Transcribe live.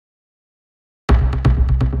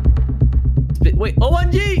Wait,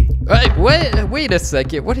 OMG! Wait a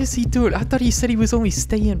second. What is he doing? I thought he said he was only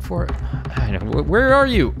staying for. I don't know. Where are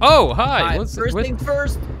you? Oh, hi. First things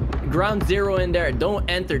first. Ground zero in there. Don't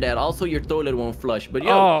enter that. Also, your toilet won't flush. But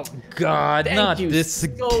oh God, thank you this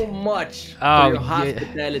so much for your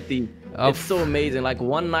hospitality. It's so amazing. Like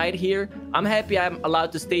one night here, I'm happy I'm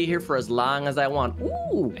allowed to stay here for as long as I want.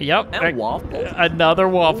 Ooh. Yep. And waffles. Another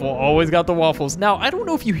waffle. Always got the waffles. Now, I don't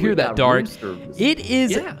know if you hear that, Dark. It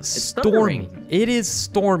is storming. It is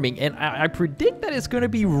storming, and I predict that it's going to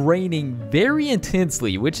be raining very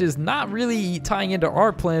intensely, which is not really tying into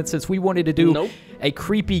our plan since we wanted to do a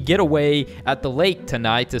creepy getaway at the lake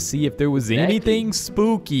tonight to see if there was anything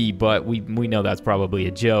spooky, but we know that's probably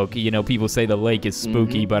a joke. You know, people say the lake is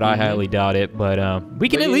spooky, but I highly doubt it. But we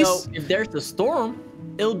can at least... if there's a storm,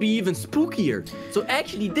 it'll be even spookier. So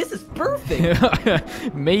actually, this is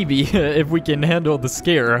perfect. Maybe, if we can handle the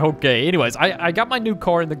scare. Okay, anyways, I got my new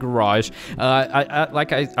car in the garage.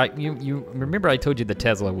 You remember I told you the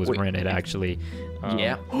Tesla was rented, actually.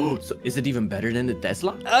 Yeah. So is it even better than the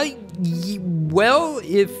Tesla? Well,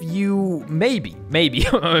 if you maybe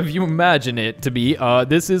if you imagine it to be,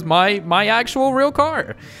 this is my actual real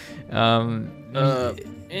car.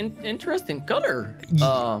 Interesting color.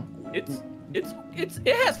 It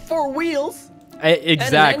has 4 wheels.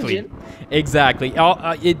 Exactly.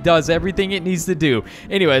 It does everything it needs to do.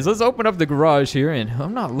 Anyways, let's open up the garage here, and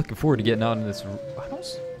I'm not looking forward to getting out in this.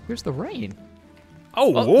 Where's the rain?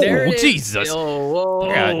 Oh, Jesus. I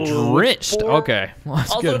got drenched. Okay.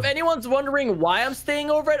 Also, if anyone's wondering why I'm staying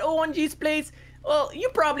over at ONG's place, well, you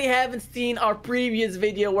probably haven't seen our previous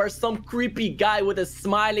video where some creepy guy with a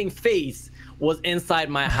smiling face was inside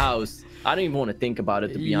my house. I don't even want to think about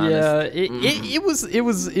it, to be honest. Yeah, it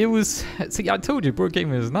was. See, I told you,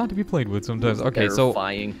 BrookHaven is not to be played with sometimes. Okay,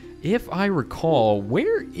 terrifying. So if I recall,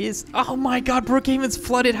 where is... Oh my God, BrookHaven's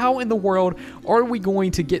flooded. How in the world are we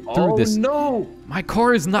going to get through this? Oh no! My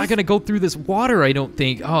car is not going to go through this water, I don't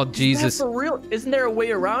think. Oh, Jesus. Is that for real? Isn't there a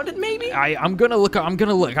way around it, maybe? I'm going to look. I'm going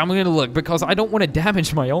to look because I don't want to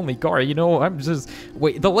damage my only car. You know, I'm just...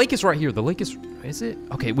 Wait, the lake is right here. The lake is... Is it?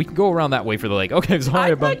 Okay, we can go around that way for the lake. Okay,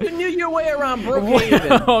 sorry about... I thought you knew your way around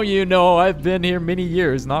BrookHaven. Oh, you know, I've been here many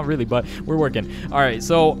years. Not really, but we're working. All right,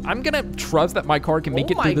 so I'm going to trust that my car can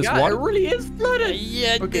make it through this water. It really is flooded.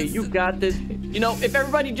 Yeah. Okay, you got this. You know, if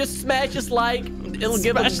everybody just smashes like, it'll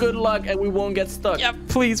give us good luck and we won't get stuck. Yeah,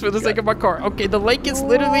 please, for the sake of my car. Okay, the lake is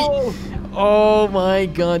literally... Oh my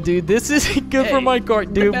God, dude, this isn't good for my car,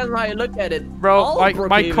 dude. Depends how you look at it. Bro,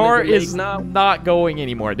 my car is not going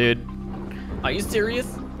anymore, dude. Are you serious?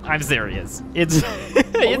 I'm serious. It's...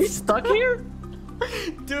 Are we stuck here?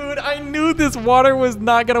 Dude, I knew this water was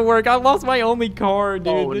not gonna work. I lost my only car,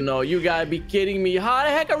 dude. Oh no, you gotta be kidding me. How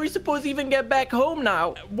the heck are we supposed to even get back home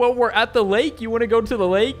now? Well, we're at the lake. You want to go to the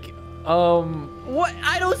lake? What?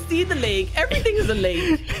 I don't see the lake. Everything is a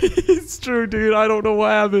lake. It's true, dude. I don't know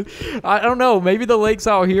what happened. I don't know. Maybe the lake's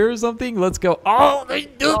out here or something. Let's go. Oh, they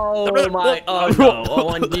do. Oh my. Oh no.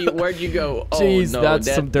 OMG, where'd you go? Oh, jeez, no,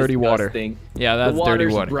 that's some dirty water. Yeah, that's dirty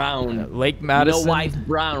water. Brown. Lake Madison. You know why it's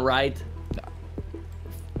brown, right?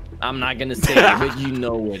 I'm not gonna say it, but you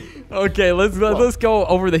know it. Okay, let's go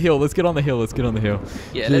over the hill. Let's get on the hill.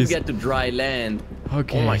 Yeah, let's get to dry land.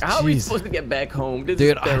 Okay. Oh my God, how are we supposed to get back home? This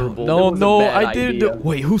is terrible. No, I didn't.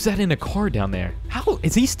 Wait, who's that in a car down there? How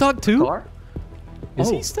is he stuck too? Car?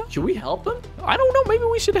 Is he stuck? Should we help him? I don't know. Maybe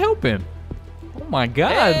we should help him. Oh my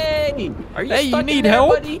God. Hey, are you stuck you need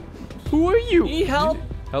help? Buddy? Who are you? Need help?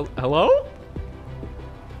 Hello?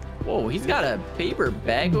 Whoa, he's got a paper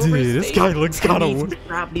bag over his face. Dude, this guy looks kind of... He's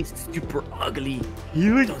probably super ugly.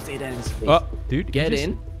 Don't say that in his face. Dude, get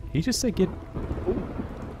in. He just said get...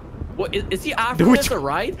 What, is he offering us a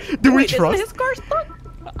ride? Do we trust? Is his car stuck?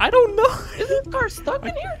 I don't know. Is his car stuck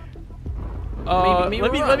in here?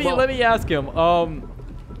 Maybe let me ask him.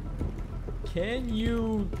 Can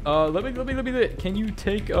you... Can you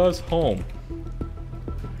take us home?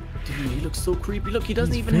 Dude, he looks so creepy. Look, he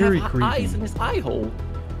doesn't even have eyes in his eye hole.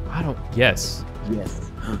 I don't... Yes.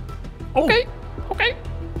 Okay.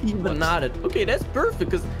 He even nodded. Okay, that's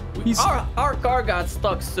perfect because our car got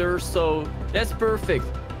stuck, sir. So that's perfect.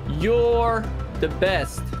 You're the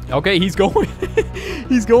best. Okay, he's going.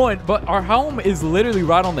 He's going. But our home is literally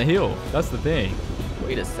right on the hill. That's the thing.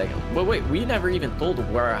 Wait a second. Wait. We never even told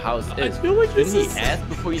him where our house is. I feel like Didn't he ask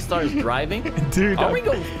before he started driving? Dude, are we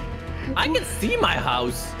going? I can see my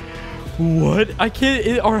house. What? I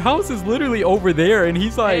can't. Our house is literally over there, and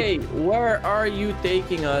he's like... Hey, where are you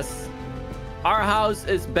taking us? Our house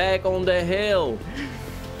is back on the hill.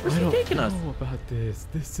 Where's he taking us? I don't know about this.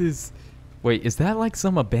 This is... Wait, is that like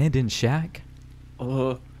some abandoned shack?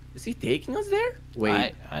 Is he taking us there?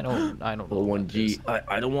 Wait. I don't know. 01G.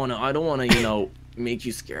 I don't wanna, you know, make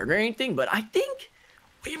you scared or anything, but I think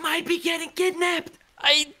we might be getting kidnapped.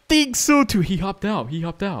 I think so too. He hopped out.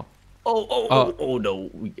 Oh no.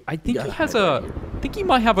 I think he has a. I think he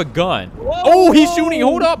might have a gun. Whoa, he's shooting.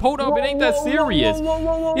 Hold up. It ain't that serious.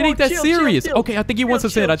 It ain't that serious. Okay, I think he wants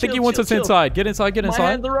us in. I think he wants us inside. Get inside.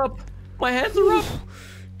 My hands are up.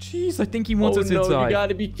 Jeez, I think he wants us no, inside. You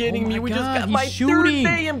gotta be kidding me. We just got my shooting. 3rd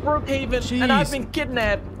day in BrookHaven, and I've been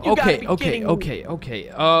kidnapped. Okay.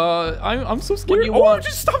 I'm so scared.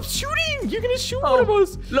 Just stop shooting. You're gonna shoot one of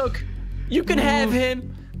us. Look, you can have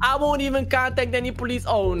him. I won't even contact any police.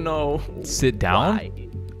 Oh no. Sit down.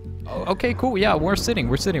 Oh, okay, cool. Yeah, we're sitting.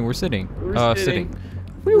 We're sitting. We're sitting.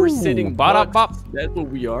 Bop. That's what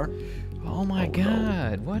we are. Oh my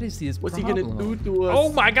God. No. What is this? What's he gonna do to us?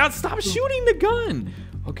 Oh my God! Stop shooting the gun.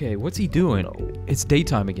 Okay, what's he doing? No. It's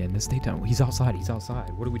daytime again. It's daytime. He's outside.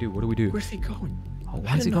 What do we do? Where's he going? Oh,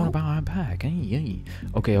 why is he going behind my back? Hey.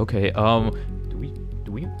 Okay. Do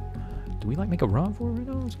we like make a run for it right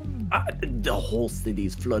now or something? The whole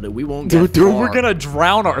city's flooded. We won't get Dude, far. we're gonna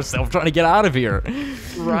drown ourselves trying to get out of here.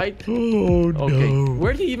 Right? Oh no. Okay.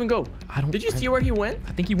 Where did he even go? Did you see where he went?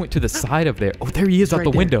 I think he went to the side of there. Oh, there he is out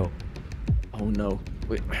the window. Oh no.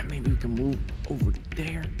 Wait, maybe we can move over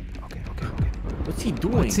there. Okay. What's he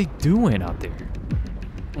doing? What's he doing out there?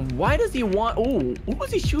 Why does he want... Oh, who was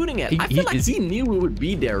he shooting at? I feel like he knew we would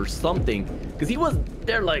be there or something. Because he was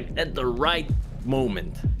there like at the right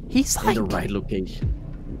moment. He's like... in the right location.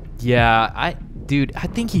 Yeah, dude, I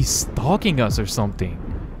think he's stalking us or something.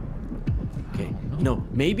 Okay. No,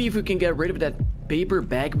 maybe if we can get rid of that paper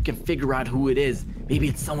bag, we can figure out who it is. Maybe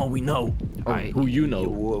it's someone we know. Or who you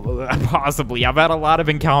know. Possibly. I've had a lot of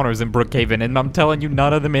encounters in BrookHaven, and I'm telling you,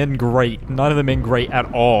 none of them end great. None of them end great at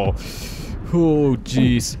all. Oh,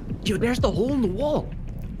 jeez. Yo, there's the hole in the wall.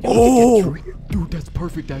 Yo, dude, that's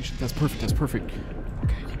perfect, actually. That's perfect.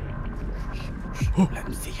 Okay. Let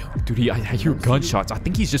me see you. Dude, I hear gunshots. I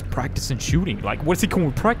think he's just practicing shooting. Like, what's he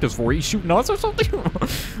going to practice for? He's shooting us or something?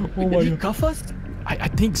 Did he cuff us? I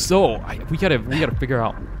think so. We gotta figure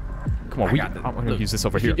out. Come on, I'm gonna use this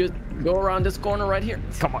over here. You just go around this corner right here.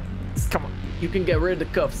 Come on. You can get rid of the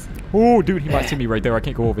cuffs. Oh, dude, he might see me right there. I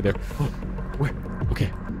can't go over there. Where?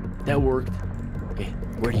 Okay, that worked. Okay,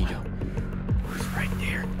 where'd he go? He's right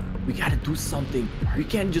there. We gotta do something. We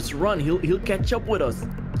can't just run. He'll catch up with us.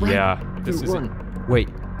 Run. Yeah, this is it. Wait,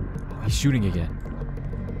 he's shooting again.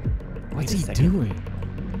 What's he doing?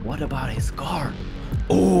 What about his car?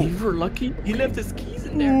 Oh, if we're lucky, he left his keys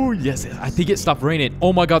in there. Oh, yes. I think it stopped raining.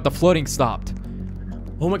 Oh my God, the flooding stopped.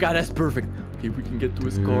 Oh my God, that's perfect. Okay, we can get to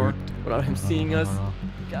his car without him seeing us.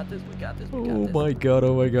 We got this. Oh my God.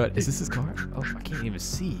 Is this his car? Oh, I can't even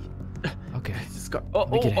see. Okay. His car.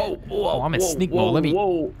 Oh, I'm in sneak mode.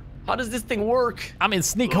 Whoa. How does this thing work? I'm in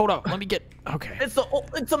sneak. Hold up. Let me get. Okay. It's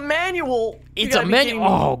a manual. It's a manual.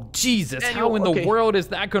 Oh, Jesus. How in the world is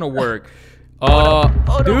that going to work?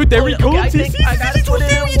 Dude, there he comes.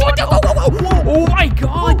 Oh my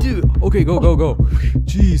God, dude. Okay, go.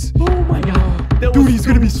 Jeez. Oh my God. Dude, he's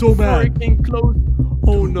gonna be so mad. Close.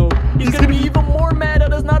 Oh no. He's gonna be even more mad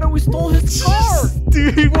at us now that we stole his car.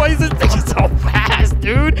 Dude, why is this thing so fast,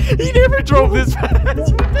 dude? He never drove this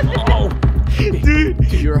fast. Dude.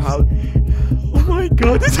 To your house. Oh my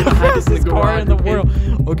God, this is the fastest car in the world.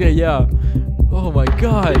 Okay, yeah. Oh my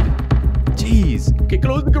God. Jeez. Okay,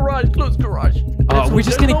 close the garage. We're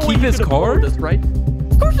just gonna keep his car? Us, right?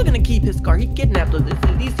 Of course we're gonna keep his car. He kidnapped us. It's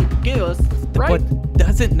the least he could give us, right? But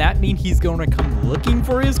doesn't that mean he's gonna come looking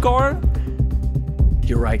for his car?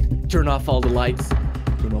 You're right. Turn off all the lights.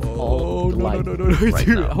 Turn off all the lights. No. Right,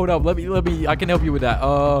 dude, hold up. Let me. I can help you with that.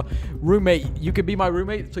 Roommate, you can be my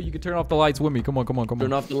roommate, so you can turn off the lights with me. Come on.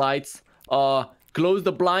 Turn off the lights. Close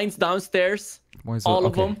the blinds downstairs. All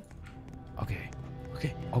of them.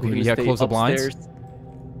 Okay, yeah, close the blinds.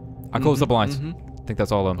 I close the blinds. I think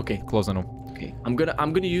that's all of them. Okay. Closing them. Okay, I'm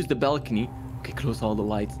gonna use the balcony. Okay, close all the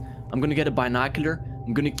lights. I'm gonna get a binocular.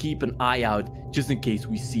 I'm gonna keep an eye out just in case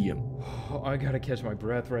we see him. Oh, I gotta catch my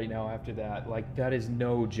breath right now after that. Like, that is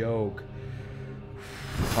no joke.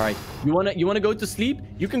 All right, you wanna go to sleep?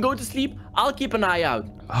 You can go to sleep. I'll keep an eye out.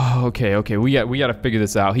 Oh, okay. We gotta figure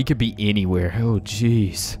this out. He could be anywhere. Oh,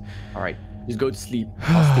 jeez. All right, just go to sleep.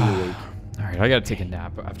 I'll stay awake. All right, I gotta take a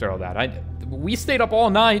nap after all that. We stayed up all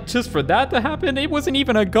night just for that to happen. It wasn't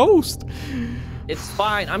even a ghost. It's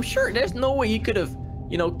fine. I'm sure there's no way he could have,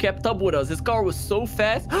 kept up with us. His car was so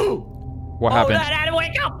fast. What happened? Dad,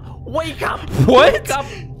 wake up! Wake up! What? Wake up.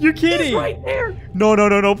 You're kidding? He's right there.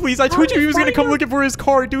 No, please. I told you he was gonna come looking for his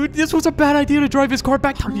car, dude. This was a bad idea to drive his car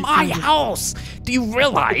back to my house. Do you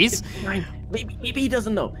realize? Maybe he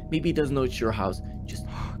doesn't know. Maybe he doesn't know it's your house. Just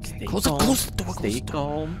stay calm. Close the door. Stay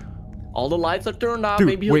calm. All the lights are turned off. Dude,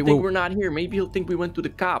 maybe he'll think we're not here. Maybe he'll think we went to the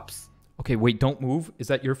cops. Okay, wait, don't move. Is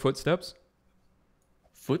that your footsteps?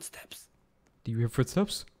 Footsteps? Do you hear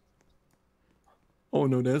footsteps? Oh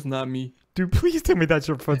no, that's not me. Dude, please tell me that's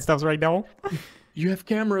your footsteps right now. You have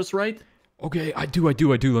cameras, right? Okay, I do.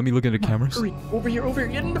 Let me look at the cameras. Hurry, over here.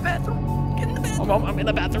 Get in the bathroom. Get in the bathroom. I'm in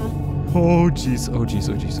the bathroom. Oh jeez. Okay,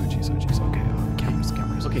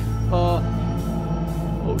 cameras. Okay.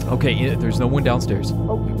 Okay, there's no one downstairs. I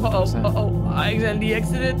accidentally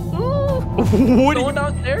exited. What? No one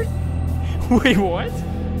downstairs? Wait, what?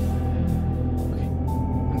 Okay,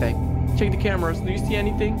 I'm back. Check the cameras. Do you see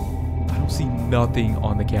anything? I don't see nothing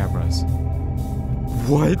on the cameras.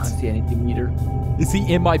 What? I don't see anything either. Is he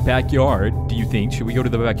in my backyard, do you think? Should we go to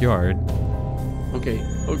the backyard? Okay.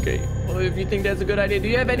 Well, if you think that's a good idea, do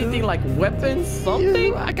you have anything like weapons,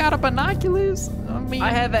 something? I got a binoculars.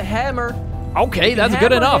 I have a hammer. Okay, that's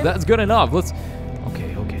good enough. That's good enough. Let's.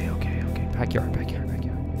 Okay. Backyard.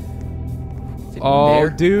 Oh,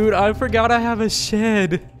 dude, I forgot I have a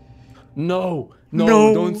shed. No,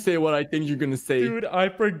 don't say what I think you're gonna say. Dude, I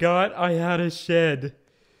forgot I had a shed.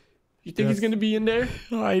 You think he's gonna be in there?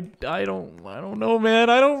 I don't know, man.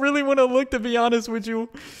 I don't really want to look, to be honest with you.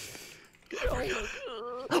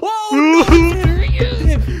 Whoa!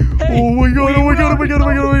 Hey, oh my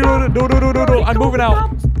god!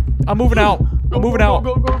 No! I'm moving out.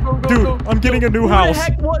 Go, dude, I'm getting a new house. What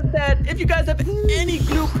the heck was that? If you guys have any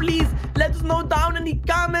clue, please let us know down in the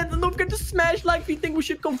comments. And don't forget to smash like if you think we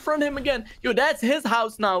should confront him again. Yo, that's his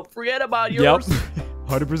house now. Forget about yours. Yep.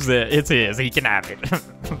 100%. It's his. He can have it.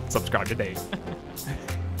 Subscribe today.